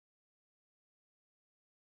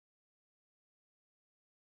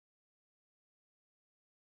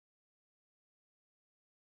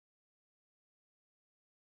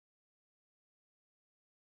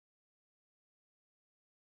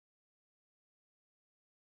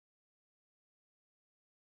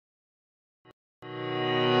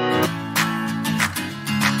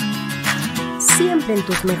en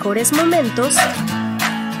tus mejores momentos,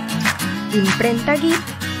 Imprenta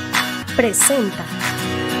Geek presenta.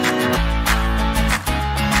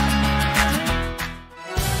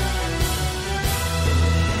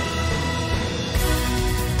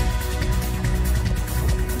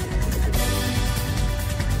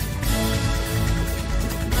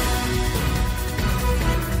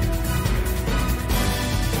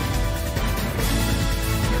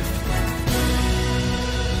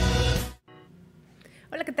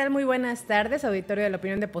 Muy buenas tardes, auditorio de la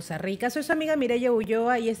Opinión de Poza Rica. Soy su amiga Mireya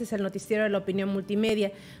Ulloa y este es el noticiero de la Opinión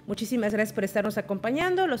Multimedia. Muchísimas gracias por estarnos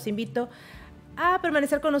acompañando. Los invito a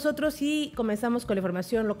permanecer con nosotros y comenzamos con la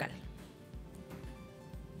información local.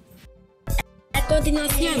 A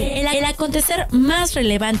continuación, el acontecer más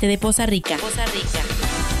relevante de Poza Rica.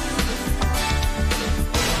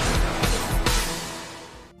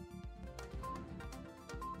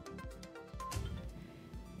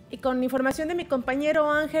 Y con información de mi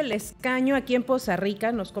compañero Ángel Escaño, aquí en Poza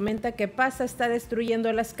Rica, nos comenta que PASA está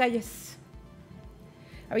destruyendo las calles.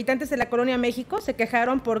 Habitantes de la Colonia México se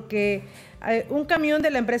quejaron porque un camión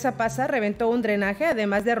de la empresa PASA reventó un drenaje,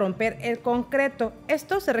 además de romper el concreto.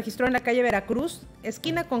 Esto se registró en la calle Veracruz,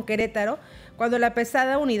 esquina con Querétaro, cuando la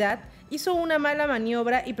pesada unidad hizo una mala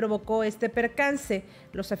maniobra y provocó este percance.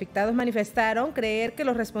 Los afectados manifestaron creer que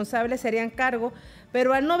los responsables se harían cargo,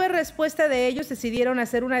 pero al no ver respuesta de ellos decidieron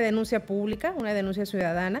hacer una denuncia pública, una denuncia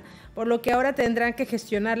ciudadana, por lo que ahora tendrán que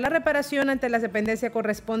gestionar la reparación ante la dependencia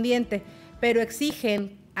correspondiente, pero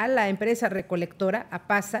exigen a la empresa recolectora, a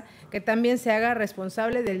PASA, que también se haga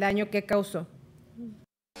responsable del daño que causó.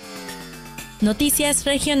 Noticias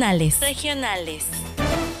regionales.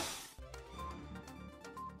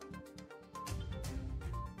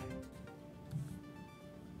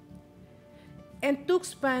 En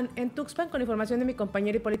Tuxpan, con información de mi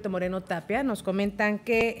compañero Hipólito Moreno Tapia, nos comentan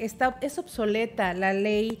que es obsoleta la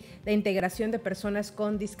ley de integración de personas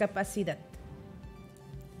con discapacidad.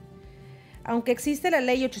 Aunque existe la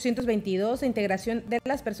ley 822 de integración de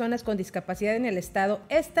las personas con discapacidad en el Estado,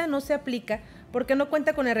 esta no se aplica porque no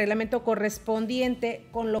cuenta con el reglamento correspondiente,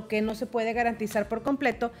 con lo que no se puede garantizar por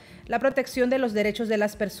completo la protección de los derechos de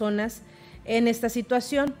las personas en esta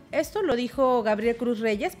situación. Esto lo dijo Gabriel Cruz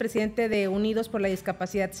Reyes, presidente de Unidos por la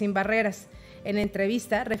Discapacidad Sin Barreras. En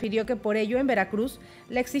entrevista refirió que por ello en Veracruz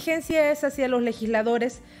la exigencia es hacia los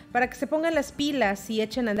legisladores para que se pongan las pilas y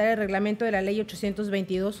echen a andar el reglamento de la ley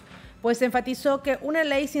 822, pues enfatizó que una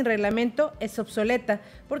ley sin reglamento es obsoleta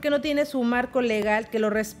porque no tiene su marco legal que lo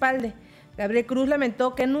respalde. Gabriel Cruz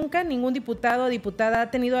lamentó que nunca ningún diputado o diputada ha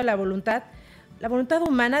tenido la voluntad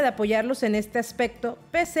humana de apoyarlos en este aspecto,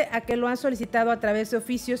 pese a que lo han solicitado a través de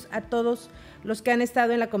oficios a todos los que han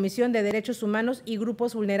estado en la Comisión de Derechos Humanos y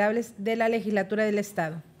grupos vulnerables de la legislatura del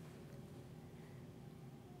Estado.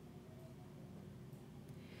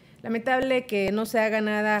 Lamentable que no se haga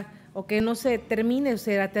nada o que no se termine o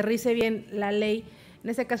se aterrice bien la ley, en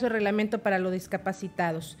este caso el reglamento para los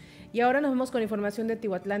discapacitados. Y ahora nos vamos con información de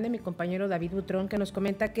Tihuatlán de mi compañero David Butrón, que nos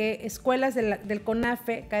comenta que escuelas del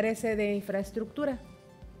CONAFE carece de infraestructura.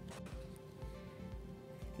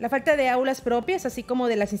 La falta de aulas propias, así como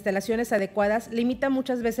de las instalaciones adecuadas, limita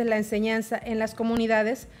muchas veces la enseñanza en las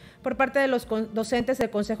comunidades por parte de los docentes del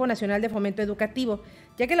Consejo Nacional de Fomento Educativo,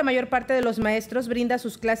 ya que la mayor parte de los maestros brinda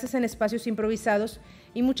sus clases en espacios improvisados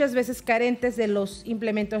y muchas veces carentes de los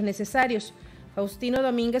implementos necesarios. Faustino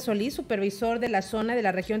Domínguez Solís, supervisor de la zona de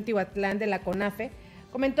la región Tihuatlán de la CONAFE,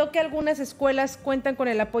 comentó que algunas escuelas cuentan con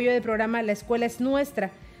el apoyo del programa La Escuela es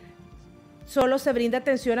Nuestra. Solo se brinda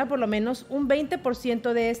atención a por lo menos un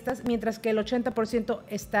 20% de estas, mientras que el 80%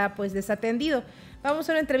 está desatendido. Vamos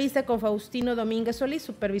a una entrevista con Faustino Domínguez Solís,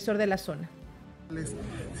 supervisor de la zona.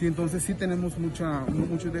 Sí, entonces sí tenemos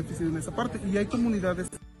mucho déficit en esa parte y hay comunidades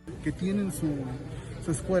que tienen su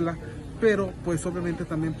escuela, pero pues obviamente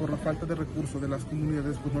también por la falta de recursos de las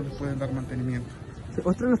comunidades pues no les pueden dar mantenimiento.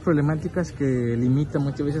 Otra de las problemáticas que limita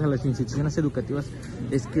muchas veces a las instituciones educativas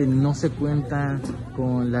es que no se cuenta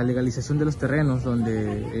con la legalización de los terrenos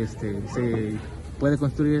donde se puede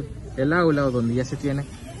construir el aula o donde ya se tiene,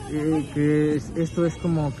 esto es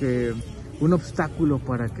como que un obstáculo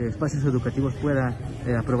para que espacios educativos puedan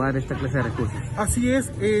aprobar esta clase de recursos. Así es,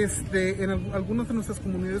 en algunas de nuestras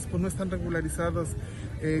comunidades pues no están regularizadas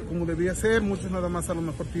como debería ser, muchos nada más a lo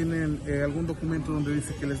mejor tienen algún documento donde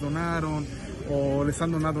dice que les donaron o les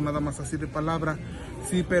han donado nada más así de palabra,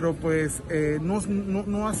 sí, pero pues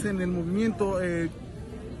no hacen el movimiento,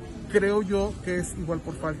 creo yo que es igual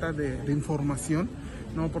por falta de información,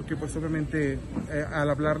 ¿no? Porque pues obviamente al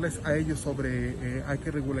hablarles a ellos sobre hay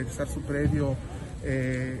que regularizar su predio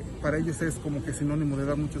Para ellos es como que sinónimo de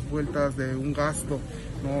dar muchas vueltas, de un gasto,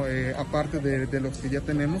 ¿no? Aparte de los que ya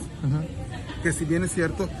tenemos. Que si bien es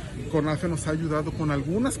cierto, CONAFE nos ha ayudado con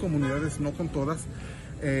algunas comunidades, no con todas,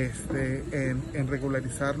 en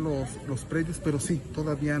regularizar los predios, pero sí,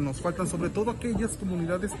 todavía nos faltan, sobre todo aquellas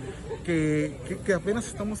comunidades que apenas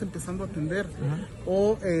estamos empezando a atender,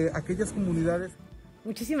 o aquellas comunidades.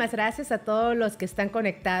 Muchísimas gracias a todos los que están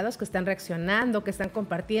conectados, que están reaccionando, que están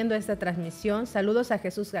compartiendo esta transmisión. Saludos a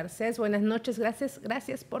Jesús Garcés, buenas noches,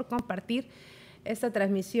 gracias por compartir esta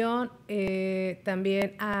transmisión.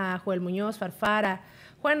 También a Joel Muñoz, Farfara,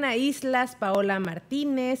 Juana Islas, Paola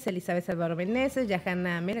Martínez, Elizabeth Salvador Meneses,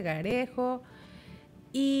 Yahana Melgarejo,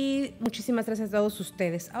 y muchísimas gracias a todos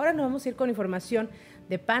ustedes. Ahora nos vamos a ir con información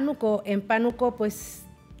de Pánuco. En Pánuco pues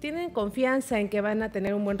tienen confianza en que van a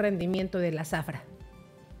tener un buen rendimiento de la zafra.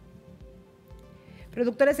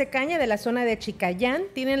 Productores de caña de la zona de Chicayán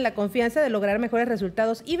tienen la confianza de lograr mejores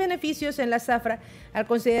resultados y beneficios en la zafra al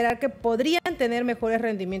considerar que podrían tener mejores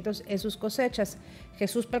rendimientos en sus cosechas.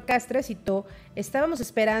 Jesús Palcastre citó: estábamos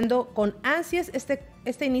esperando con ansias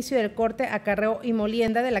este inicio del corte, acarreo y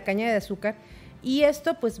molienda de la caña de azúcar, y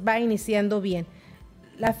esto pues va iniciando bien.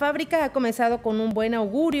 La fábrica ha comenzado con un buen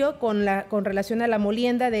augurio con relación a la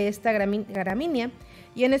molienda de esta gramínea,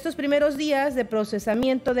 y en estos primeros días de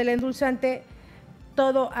procesamiento del endulzante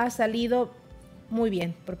todo ha salido muy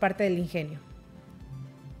bien por parte del ingenio.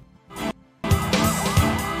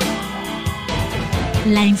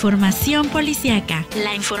 La información policiaca.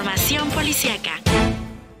 La información policiaca.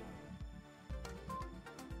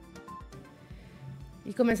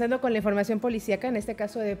 Y comenzando con la información policiaca, en este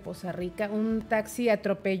caso de Poza Rica, un taxi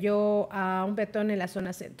atropelló a un peatón en la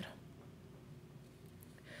zona centro.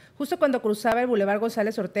 Justo cuando cruzaba el Boulevard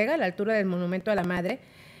González Ortega, a la altura del Monumento a la Madre,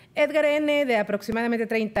 Edgar N., de aproximadamente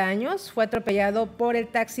 30 años, fue atropellado por el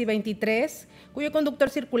taxi 23, cuyo conductor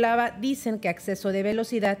circulaba, dicen que a exceso de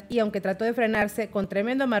velocidad, y aunque trató de frenarse con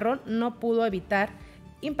tremendo amarrón, no pudo evitar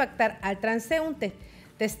impactar al transeúnte.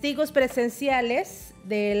 Testigos presenciales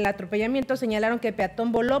del atropellamiento señalaron que el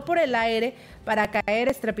peatón voló por el aire para caer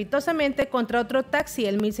estrepitosamente contra otro taxi,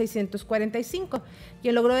 el 1645,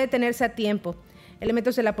 quien logró detenerse a tiempo.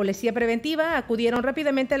 Elementos de la policía preventiva acudieron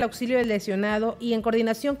rápidamente al auxilio del lesionado y, en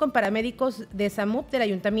coordinación con paramédicos de SAMUP del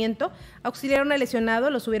ayuntamiento, auxiliaron al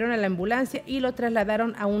lesionado, lo subieron a la ambulancia y lo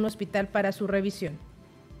trasladaron a un hospital para su revisión.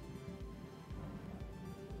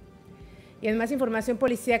 Y en más información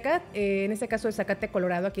policíaca, en este caso de Zacate,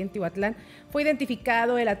 Colorado, aquí en Tihuatlán, fue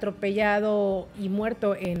identificado el atropellado y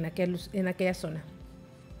muerto en aquella zona.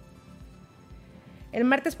 El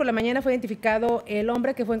martes por la mañana fue identificado el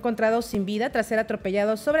hombre que fue encontrado sin vida tras ser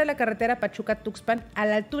atropellado sobre la carretera Pachuca-Tuxpan, a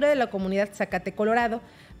la altura de la comunidad Zacate, Colorado,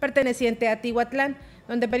 perteneciente a Tihuatlán,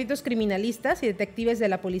 donde peritos criminalistas y detectives de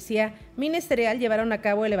la policía ministerial llevaron a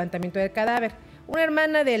cabo el levantamiento del cadáver. Una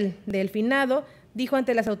hermana del finado dijo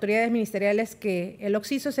ante las autoridades ministeriales que el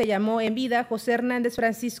occiso se llamó en vida José Hernández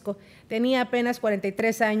Francisco, tenía apenas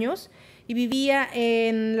 43 años y vivía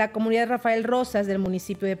en la comunidad Rafael Rosas del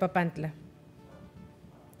municipio de Papantla.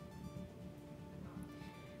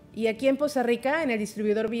 Y aquí en Poza Rica, en el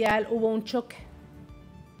distribuidor vial, hubo un choque.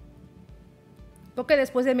 Poco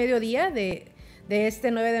después del mediodía de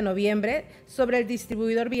este 9 de noviembre, sobre el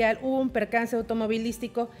distribuidor vial hubo un percance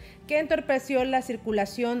automovilístico que entorpeció la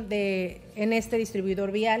circulación en este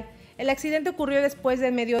distribuidor vial. El accidente ocurrió después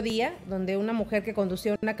del mediodía, donde una mujer que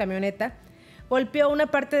conducía una camioneta golpeó una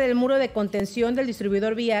parte del muro de contención del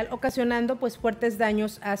distribuidor vial, ocasionando pues fuertes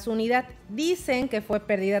daños a su unidad. Dicen que fue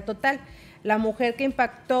pérdida total. La mujer que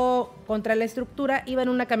impactó contra la estructura iba en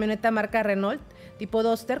una camioneta marca Renault, tipo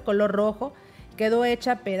Duster, color rojo, quedó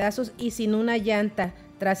hecha pedazos y sin una llanta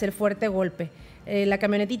tras el fuerte golpe. La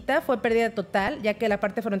camionetita fue pérdida total, ya que la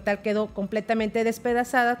parte frontal quedó completamente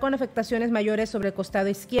despedazada, con afectaciones mayores sobre el costado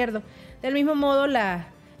izquierdo. Del mismo modo, la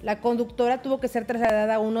conductora tuvo que ser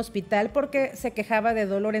trasladada a un hospital porque se quejaba de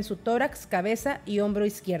dolor en su tórax, cabeza y hombro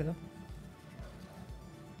izquierdo.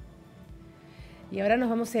 Y ahora nos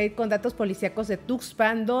vamos a ir con datos policíacos de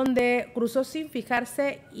Tuxpan, donde cruzó sin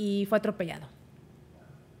fijarse y fue atropellado.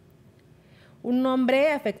 Un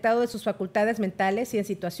hombre afectado de sus facultades mentales y en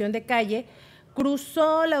situación de calle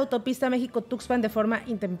cruzó la autopista México-Tuxpan de forma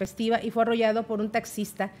intempestiva y fue arrollado por un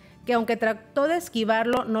taxista que, aunque trató de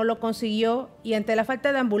esquivarlo, no lo consiguió, y ante la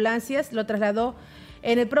falta de ambulancias lo trasladó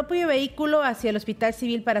en el propio vehículo hacia el Hospital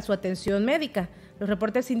Civil para su atención médica. Los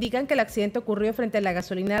reportes indican que el accidente ocurrió frente a la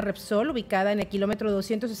gasolinera Repsol, ubicada en el kilómetro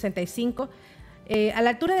 265, a la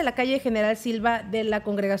altura de la calle General Silva de la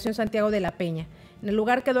Congregación Santiago de la Peña. En el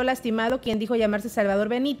lugar quedó lastimado quien dijo llamarse Salvador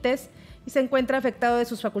Benítez y se encuentra afectado de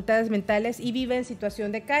sus facultades mentales y vive en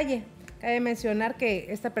situación de calle. Cabe mencionar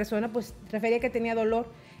que esta persona pues refería que tenía dolor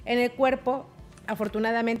en el cuerpo.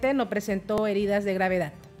 Afortunadamente no presentó heridas de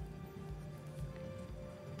gravedad.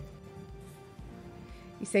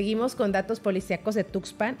 Y seguimos con datos policíacos de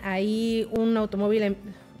Tuxpan. Ahí un automóvil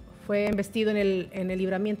fue embestido en el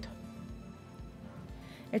libramiento.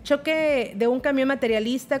 El choque de un camión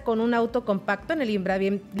materialista con un auto compacto en el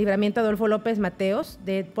libramiento Adolfo López Mateos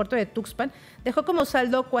del puerto de Tuxpan dejó como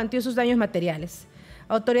saldo cuantiosos daños materiales.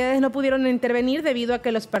 Autoridades no pudieron intervenir debido a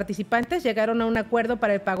que los participantes llegaron a un acuerdo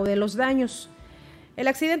para el pago de los daños. El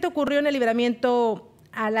accidente ocurrió en el libramiento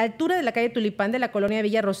a la altura de la calle Tulipán de la colonia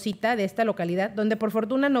Villa Rosita de esta localidad, donde por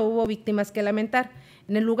fortuna no hubo víctimas que lamentar.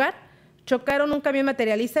 En el lugar chocaron un camión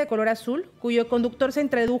materialista de color azul, cuyo conductor se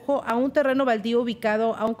introdujo a un terreno baldío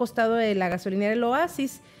ubicado a un costado de la gasolinera El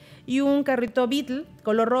Oasis, y un carrito Beetle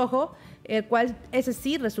color rojo, el cual ese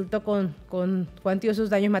sí resultó con cuantiosos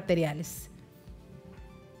daños materiales.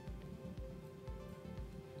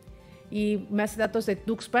 Y más datos de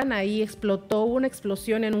Tuxpan, ahí hubo una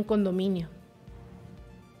explosión en un condominio.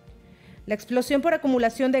 La explosión por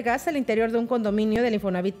acumulación de gas al interior de un condominio del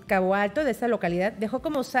Infonavit Cabo Alto de esta localidad dejó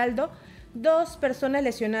como saldo 2 personas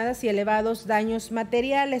lesionadas y elevados daños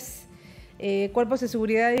materiales. Cuerpos de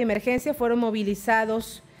seguridad y de emergencia fueron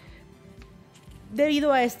movilizados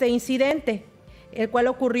debido a este incidente, el cual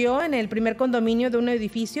ocurrió en el primer condominio de un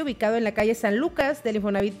edificio ubicado en la calle San Lucas del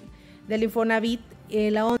Infonavit.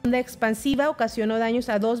 La onda expansiva ocasionó daños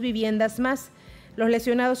a 2 viviendas más. Los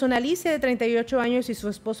lesionados son Alicia, de 38 años, y su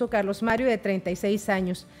esposo Carlos Mario, de 36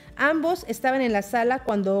 años. Ambos estaban en la sala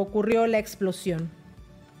cuando ocurrió la explosión.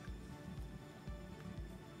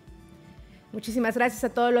 Muchísimas gracias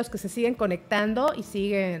a todos los que se siguen conectando y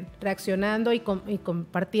siguen reaccionando y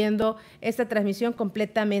compartiendo esta transmisión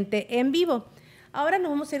completamente en vivo. Ahora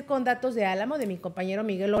nos vamos a ir con datos de Álamo de mi compañero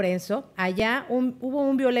Miguel Lorenzo. Allá hubo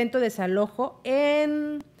un violento desalojo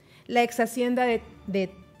en la ex hacienda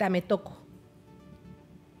de Tametoco.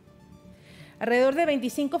 Alrededor de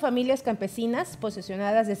 25 familias campesinas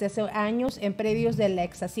posesionadas desde hace años en predios de la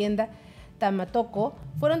ex hacienda Tametoco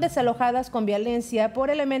fueron desalojadas con violencia por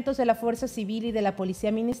elementos de la Fuerza Civil y de la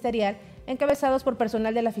Policía Ministerial, encabezados por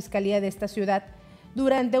personal de la Fiscalía de esta ciudad,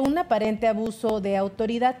 durante un aparente abuso de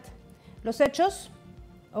autoridad. Los hechos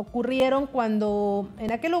ocurrieron cuando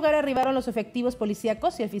en aquel lugar arribaron los efectivos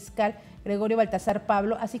policíacos y el fiscal Gregorio Baltasar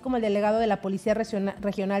Pablo, así como el delegado de la Policía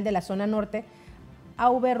Regional de la Zona Norte,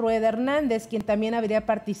 Auber Rueda Hernández, quien también habría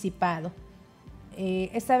participado.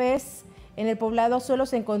 Esta vez en el poblado solo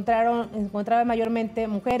se encontraban mayormente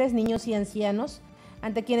mujeres, niños y ancianos,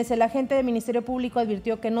 ante quienes el agente del Ministerio Público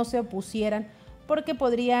advirtió que no se opusieran porque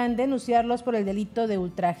podrían denunciarlos por el delito de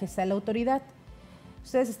ultrajes a la autoridad.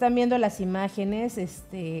 Ustedes están viendo las imágenes,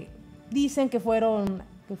 dicen que fueron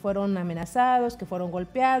amenazados, que fueron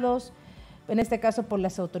golpeados, en este caso por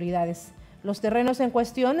las autoridades. Los terrenos en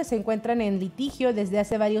cuestión se encuentran en litigio desde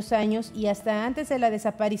hace varios años y hasta antes de la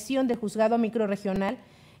desaparición del juzgado microrregional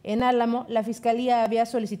en Álamo, la Fiscalía había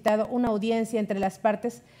solicitado una audiencia entre las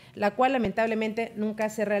partes, la cual lamentablemente nunca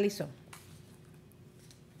se realizó.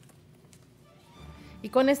 Y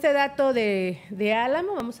con este dato de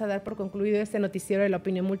Álamo vamos a dar por concluido este noticiero de la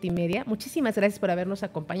Opinión Multimedia. Muchísimas gracias por habernos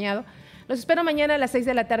acompañado. Los espero mañana a las 6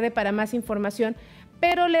 de la tarde para más información,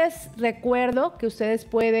 pero les recuerdo que ustedes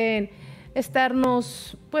pueden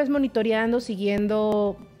estarnos monitoreando,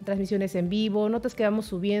 siguiendo transmisiones en vivo, notas que vamos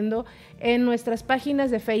subiendo en nuestras páginas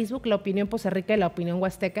de Facebook, La Opinión Poza Rica y La Opinión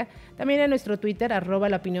Huasteca, también en nuestro Twitter,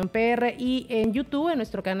 @laopinionpr, y en YouTube, en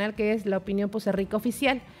nuestro canal que es La Opinión Poza Rica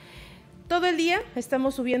Oficial. Todo el día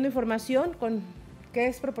estamos subiendo información que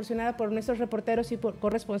es proporcionada por nuestros reporteros y por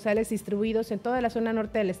corresponsales distribuidos en toda la zona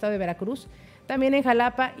norte del estado de Veracruz, también en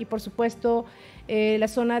Jalapa y por supuesto la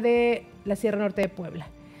zona de la Sierra Norte de Puebla.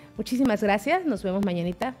 Muchísimas gracias, nos vemos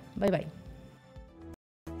mañanita, bye bye.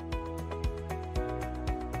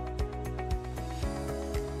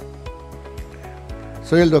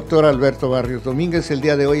 Soy el doctor Alberto Barrios Domínguez. El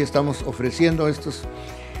día de hoy estamos ofreciendo estos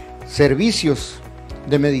servicios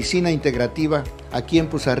de medicina integrativa aquí en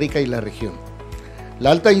Poza Rica y la región.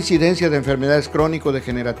 La alta incidencia de enfermedades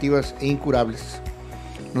crónico-degenerativas e incurables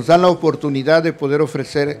nos dan la oportunidad de poder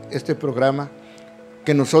ofrecer este programa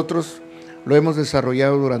que nosotros lo hemos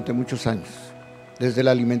desarrollado durante muchos años, desde la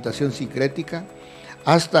alimentación sincrética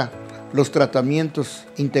hasta los tratamientos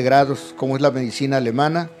integrados como es la medicina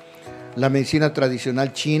alemana, la medicina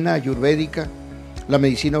tradicional china, ayurvédica, la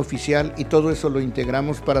medicina oficial, y todo eso lo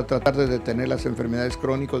integramos para tratar de detener las enfermedades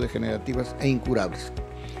crónico-degenerativas e incurables,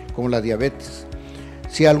 como la diabetes.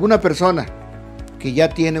 Si alguna persona que ya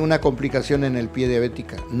tiene una complicación en el pie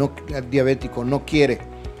diabético no quiere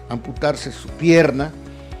amputarse su pierna,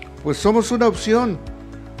 pues somos una opción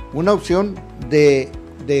de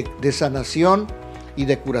sanación y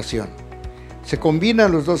de curación. Se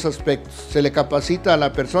combinan los dos aspectos, se le capacita a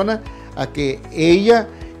la persona a que ella,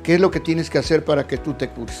 qué es lo que tienes que hacer para que tú te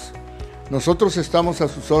cures. Nosotros estamos a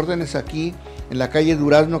sus órdenes aquí en la calle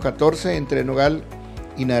Durazno 14, entre Nogal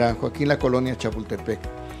y Naranjo, aquí en la colonia Chapultepec.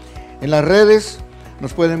 En las redes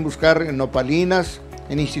nos pueden buscar en Nopalinas,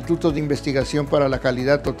 en Instituto de Investigación para la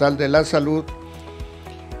Calidad Total de la Salud,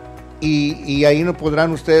 y ahí no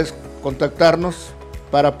podrán ustedes contactarnos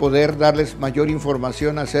para poder darles mayor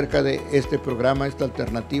información acerca de este programa, esta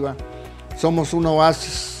alternativa. Somos un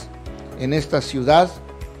oasis en esta ciudad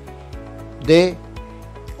de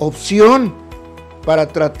opción para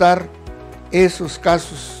tratar esos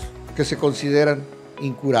casos que se consideran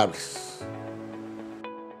incurables.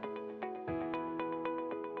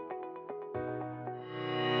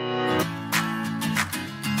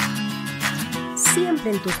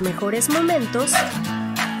 Siempre en tus mejores momentos,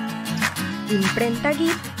 Imprenta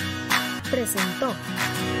Git presentó.